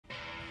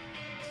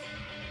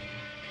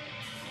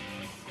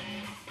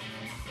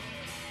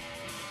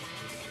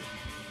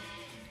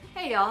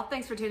Hey y'all,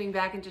 thanks for tuning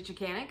back into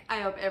Chicanic.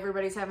 I hope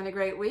everybody's having a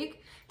great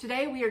week.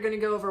 Today we are going to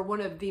go over one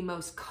of the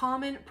most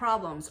common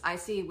problems I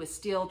see with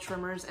Stihl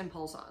trimmers and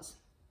pole saws.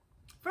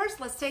 First,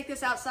 let's take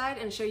this outside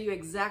and show you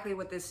exactly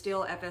what this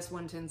Stihl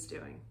FS110 is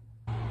doing.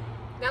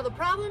 Now the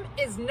problem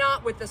is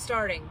not with the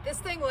starting. This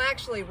thing will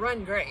actually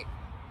run great.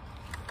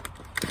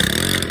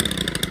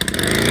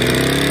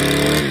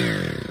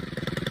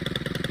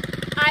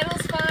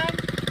 Idle's fine.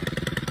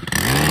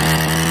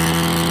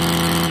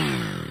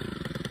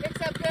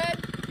 Picks up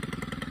good.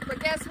 But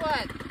guess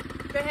what?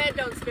 The head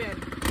don't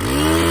spin.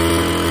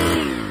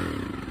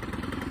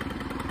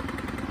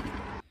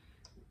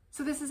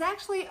 So this is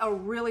actually a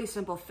really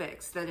simple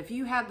fix that if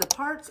you have the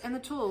parts and the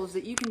tools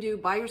that you can do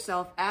by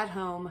yourself at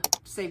home to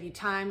save you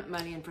time,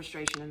 money, and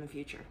frustration in the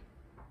future.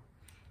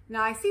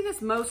 Now I see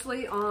this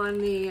mostly on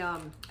the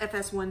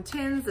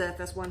FS110s, the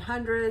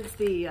FS100s,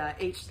 the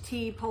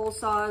HT pole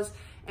saws,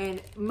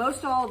 and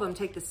most all of them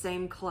take the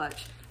same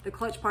clutch. The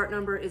clutch part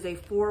number is a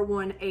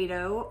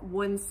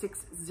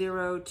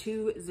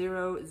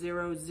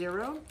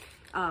 4180-160-2000.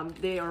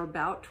 They are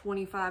about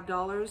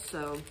 $25,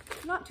 so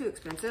not too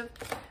expensive.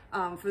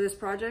 For this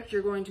project,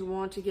 you're going to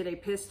want to get a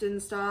piston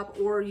stop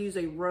or use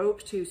a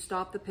rope to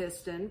stop the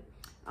piston.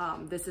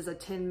 This is a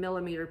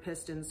 10mm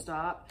piston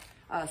stop.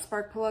 A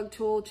spark plug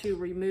tool to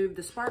remove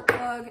the spark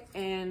plug,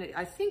 and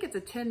I think it's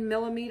a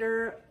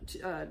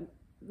 10mm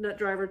nut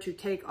driver to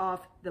take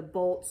off the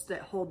bolts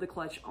that hold the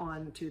clutch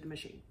onto the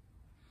machine.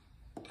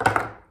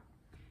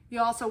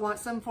 You also want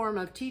some form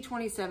of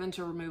T27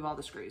 to remove all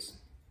the screws.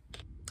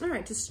 All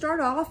right, to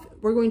start off,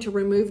 we're going to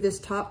remove this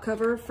top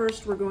cover.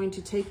 First, we're going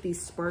to take the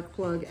spark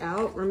plug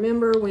out.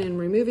 Remember when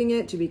removing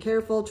it to be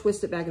careful,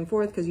 twist it back and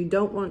forth because you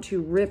don't want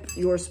to rip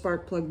your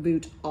spark plug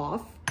boot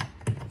off.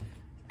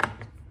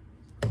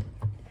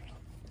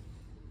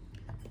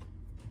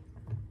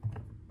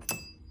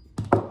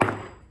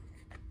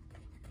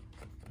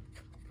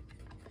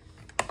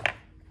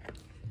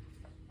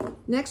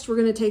 Next, we're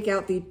going to take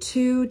out the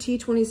two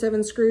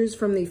T27 screws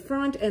from the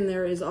front, and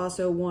there is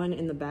also one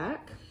in the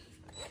back.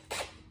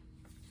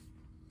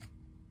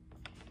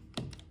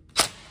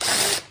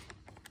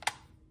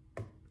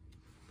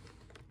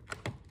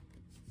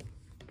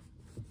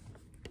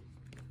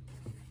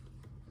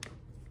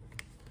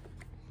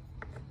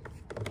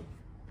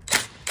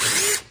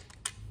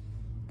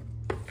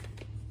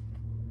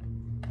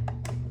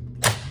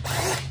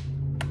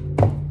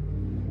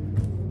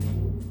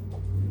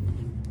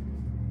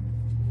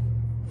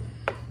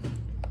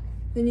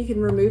 Then you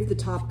can remove the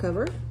top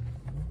cover.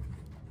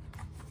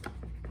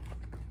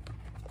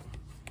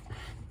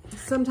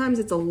 Sometimes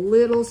it's a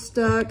little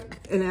stuck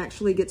and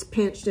actually gets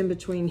pinched in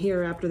between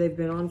here after they've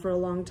been on for a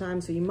long time,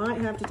 so you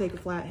might have to take a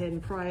flathead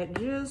and pry it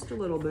just a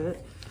little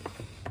bit.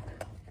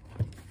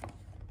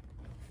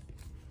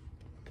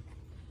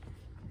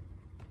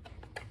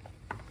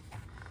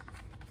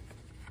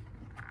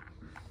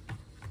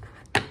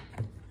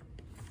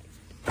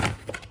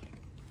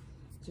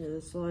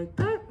 Just like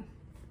that.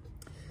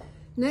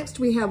 Next,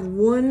 we have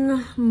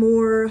one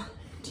more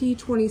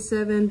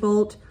T27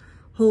 bolt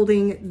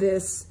holding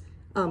this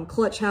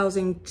clutch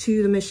housing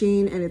to the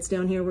machine, and it's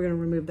down here. We're going to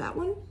remove that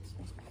one.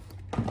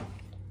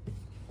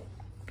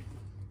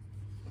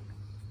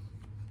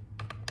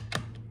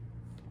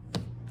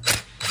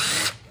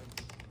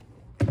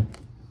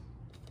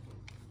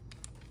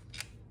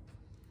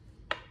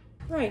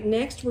 All right,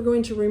 next we're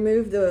going to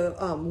remove the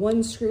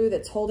one screw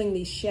that's holding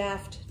the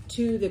shaft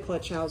to the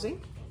clutch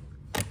housing.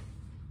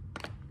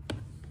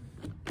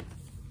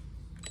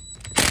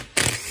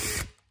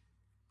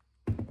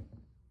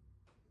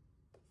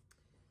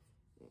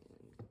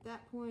 At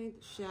that point,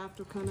 the shaft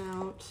will come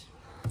out.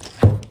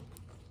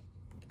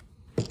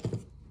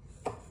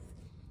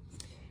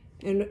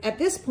 And at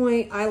this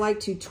point, I like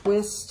to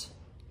twist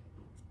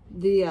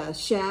the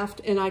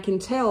shaft, and I can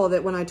tell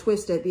that when I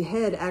twist it, the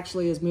head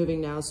actually is moving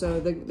now. So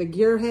the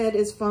gear head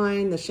is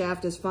fine, the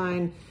shaft is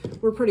fine.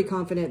 We're pretty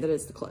confident that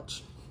it's the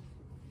clutch.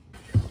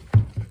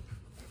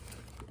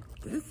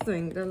 This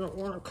thing doesn't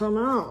want to come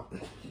out.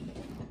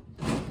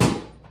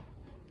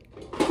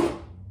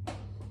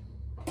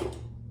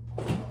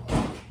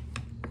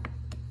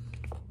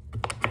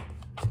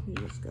 You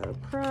just gotta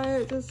pry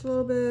it just a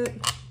little bit.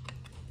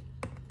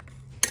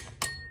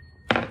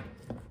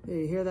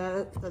 You hear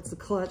that? That's the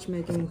clutch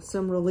making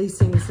some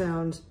releasing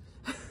sound.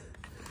 Let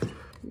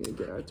me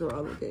get our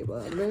throttle cable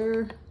out of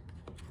there.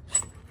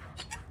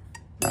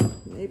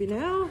 Maybe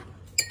now?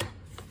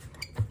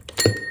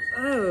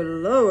 Oh,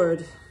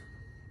 Lord.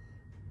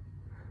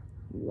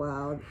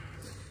 Wow.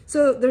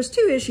 So there's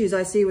two issues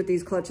I see with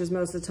these clutches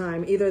most of the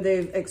time. Either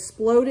they've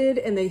exploded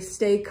and they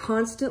stay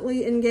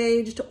constantly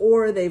engaged,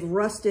 or they've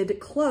rusted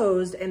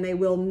closed and they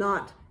will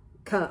not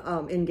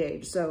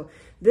engage. So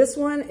this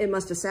one, it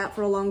must have sat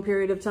for a long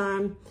period of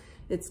time.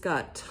 It's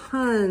got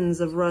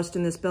tons of rust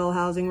in this bell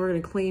housing. We're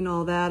going to clean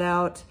all that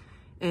out,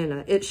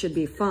 and it should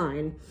be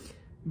fine.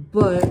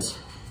 But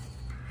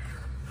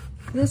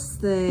This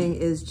thing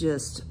is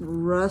just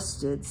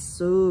rusted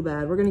so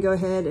bad. We're gonna go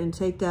ahead and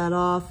take that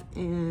off,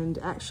 and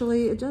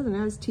actually it doesn't, it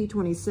has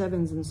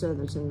T27s instead of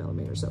the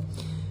 10mm. So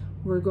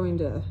we're going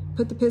to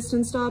put the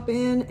piston stop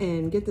in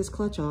and get this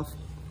clutch off.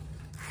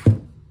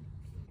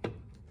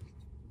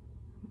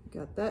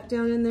 Got that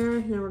down in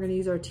there. Now we're gonna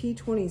use our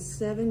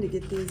T27 to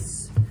get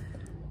these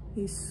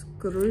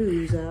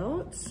screws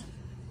out.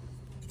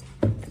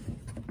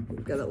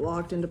 We've got it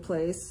locked into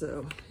place,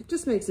 so it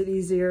just makes it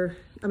easier.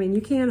 I mean,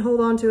 you can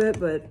hold on to it,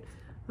 but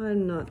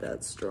I'm not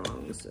that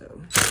strong,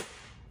 so.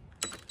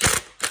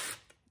 There's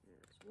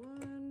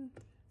one.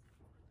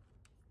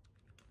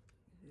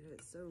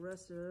 It's so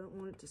rusted, I don't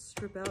want it to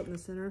strip out in the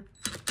center.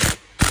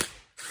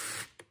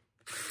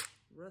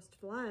 Rust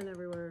flying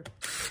everywhere.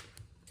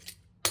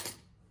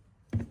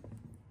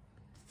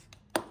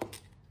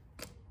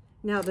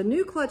 Now, the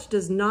new clutch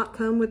does not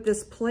come with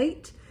this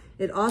plate.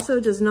 It also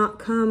does not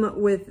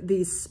come with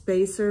these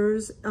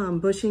spacers,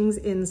 bushings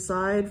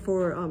inside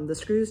for the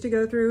screws to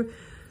go through.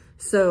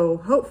 So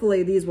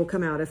hopefully these will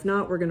come out. If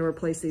not, we're gonna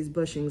replace these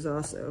bushings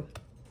also.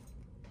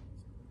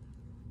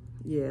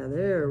 Yeah,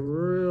 they're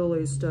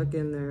really stuck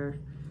in there.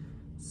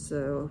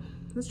 So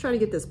let's try to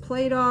get this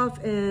plate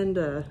off, and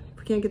if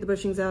we can't get the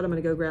bushings out, I'm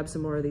gonna go grab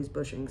some more of these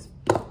bushings.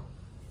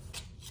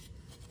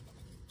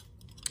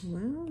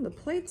 Well, the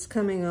plate's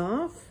coming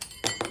off.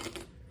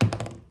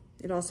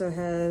 It also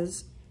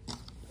has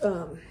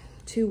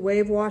 2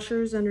 wave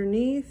washers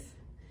underneath.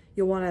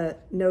 You'll want to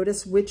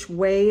notice which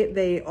way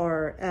they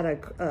are at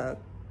a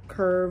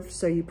curve,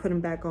 so you put them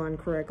back on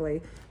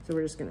correctly. So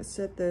we're just going to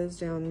set those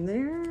down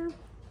there.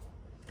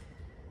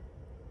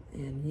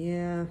 And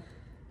yeah,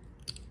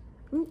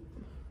 oop,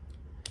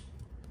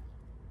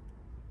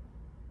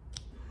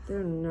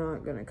 they're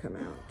not going to come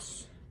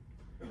out.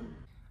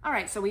 All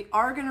right, so we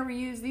are going to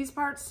reuse these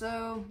parts,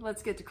 so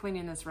let's get to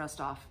cleaning this rust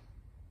off.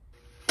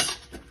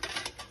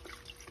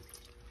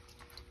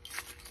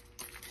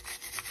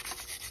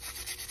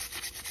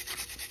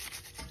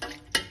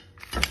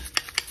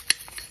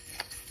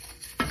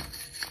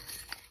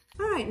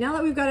 Now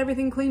that we've got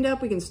everything cleaned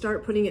up, we can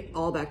start putting it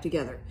all back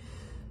together.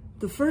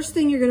 The first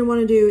thing you're going to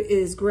want to do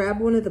is grab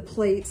one of the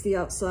plates, the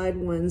outside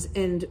ones,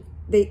 and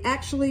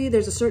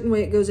there's a certain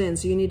way it goes in,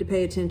 so you need to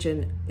pay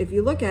attention. If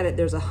you look at it,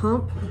 there's a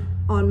hump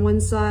on one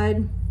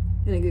side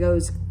and it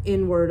goes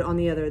inward on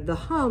the other. The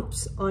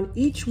humps on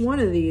each one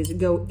of these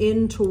go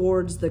in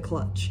towards the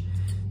clutch.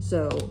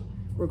 So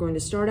we're going to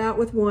start out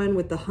with one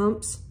with the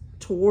humps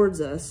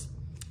towards us,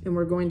 and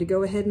we're going to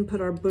go ahead and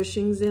put our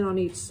bushings in on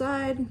each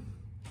side.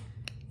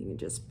 You can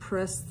just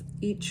press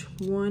each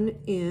one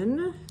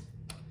in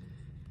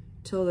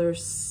till they're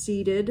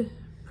seated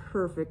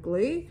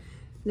perfectly.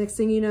 Next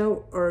thing you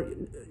know, or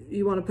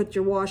you want to put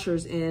your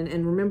washers in,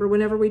 and remember,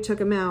 whenever we took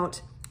them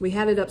out, we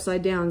had it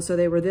upside down, so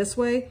they were this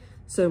way.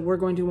 So we're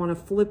going to want to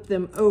flip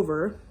them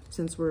over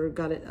since we've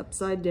got it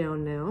upside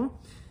down now.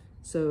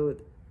 So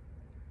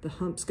the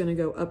hump's going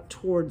to go up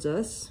towards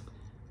us.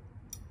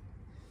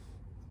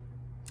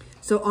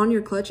 So on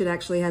your clutch, it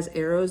actually has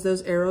arrows.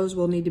 Those arrows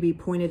will need to be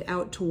pointed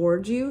out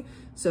towards you.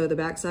 So the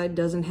backside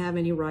doesn't have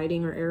any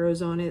writing or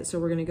arrows on it. So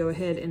we're gonna go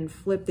ahead and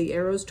flip the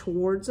arrows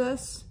towards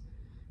us,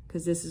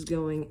 because this is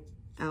going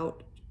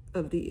out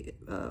of the,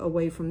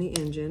 away from the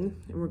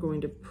engine. And we're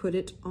going to put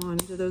it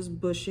onto those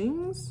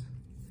bushings.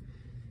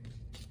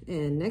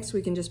 And next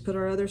we can just put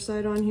our other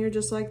side on here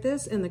just like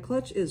this, and the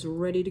clutch is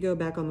ready to go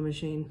back on the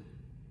machine.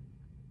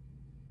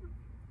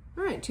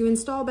 All right, to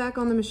install back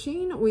on the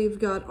machine, we've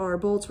got our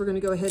bolts. We're gonna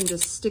go ahead and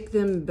just stick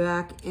them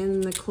back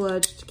in the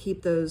clutch to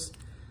keep those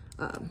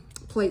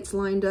plates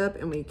lined up,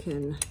 and we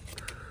can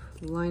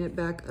line it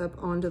back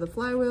up onto the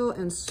flywheel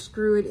and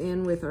screw it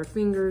in with our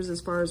fingers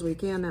as far as we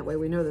can. That way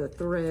we know the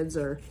threads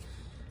are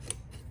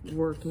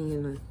working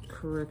in the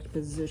correct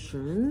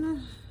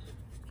position.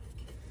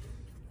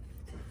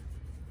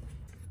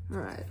 All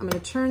right, I'm gonna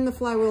turn the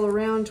flywheel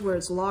around to where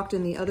it's locked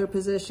in the other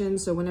position,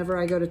 so whenever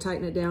I go to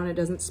tighten it down, it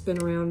doesn't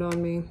spin around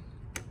on me.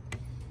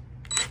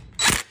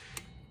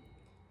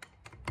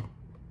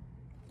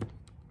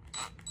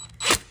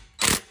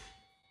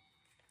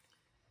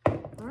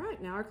 All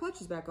right, now our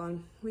clutch is back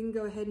on. We can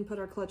go ahead and put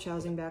our clutch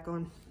housing back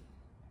on.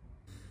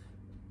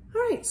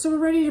 All right, so we're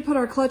ready to put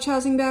our clutch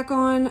housing back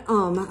on.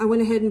 I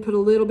went ahead and put a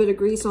little bit of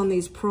grease on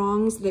these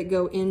prongs that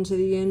go into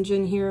the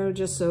engine here,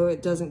 just so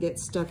it doesn't get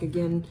stuck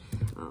again.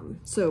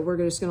 So we're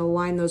just gonna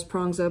line those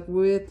prongs up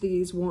with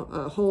these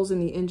holes in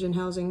the engine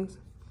housings.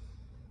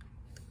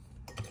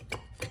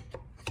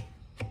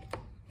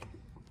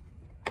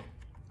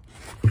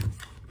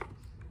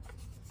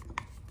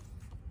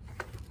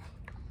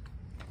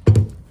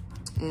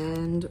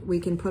 And we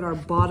can put our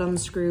bottom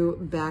screw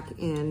back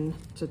in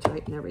to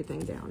tighten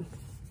everything down.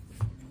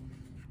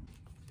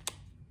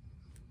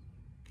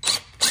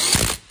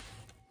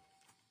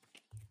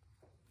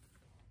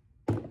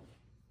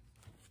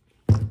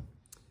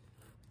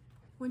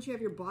 Once you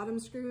have your bottom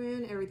screw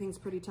in, everything's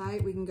pretty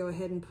tight. We can go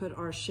ahead and put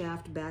our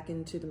shaft back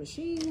into the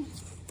machine.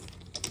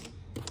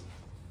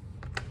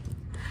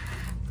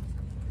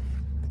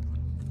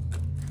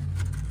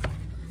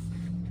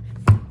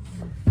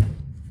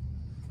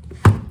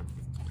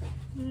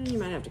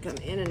 come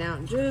in and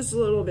out just a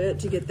little bit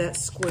to get that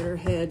square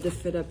head to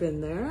fit up in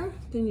there.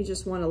 Then you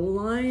just want to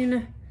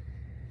line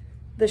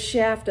the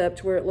shaft up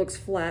to where it looks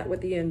flat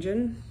with the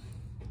engine.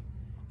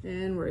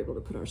 And we're able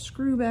to put our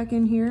screw back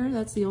in here.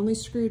 That's the only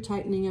screw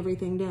tightening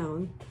everything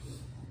down.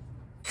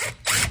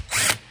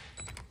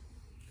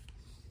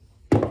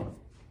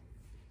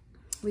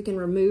 We can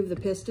remove the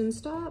piston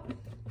stop.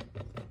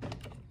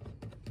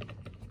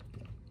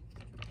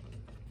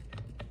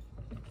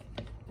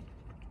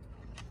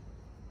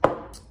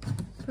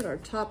 Put our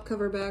top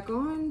cover back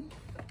on.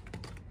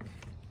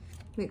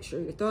 Make sure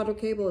your throttle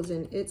cable is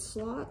in its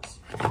slots.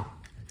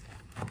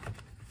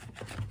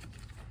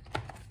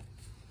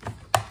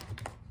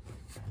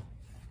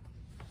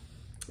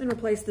 And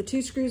replace the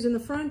 2 screws in the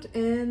front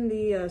and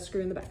the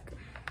screw in the back.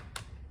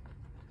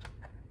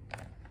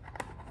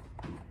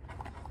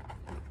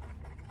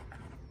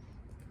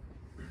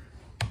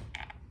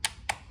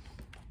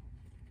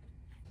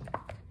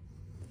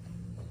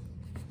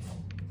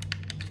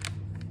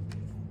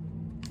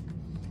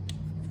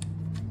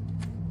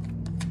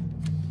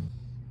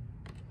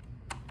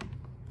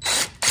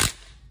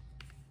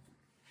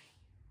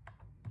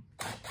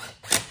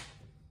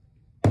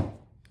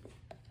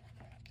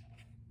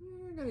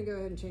 We're gonna go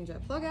ahead and change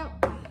that plug out.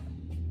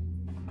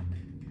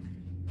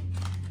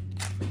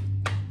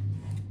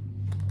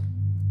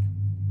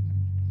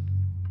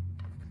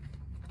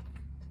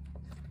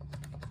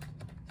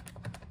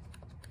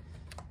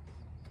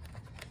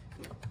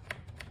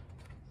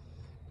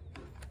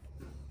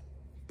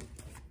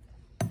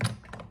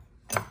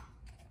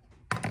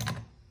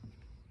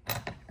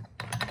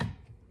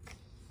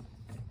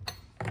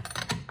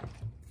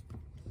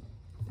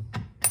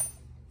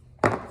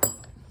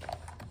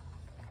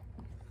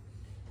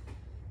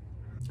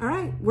 All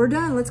right, we're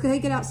done. Let's go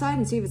take it outside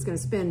and see if it's gonna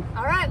spin.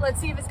 All right,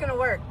 let's see if it's gonna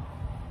work.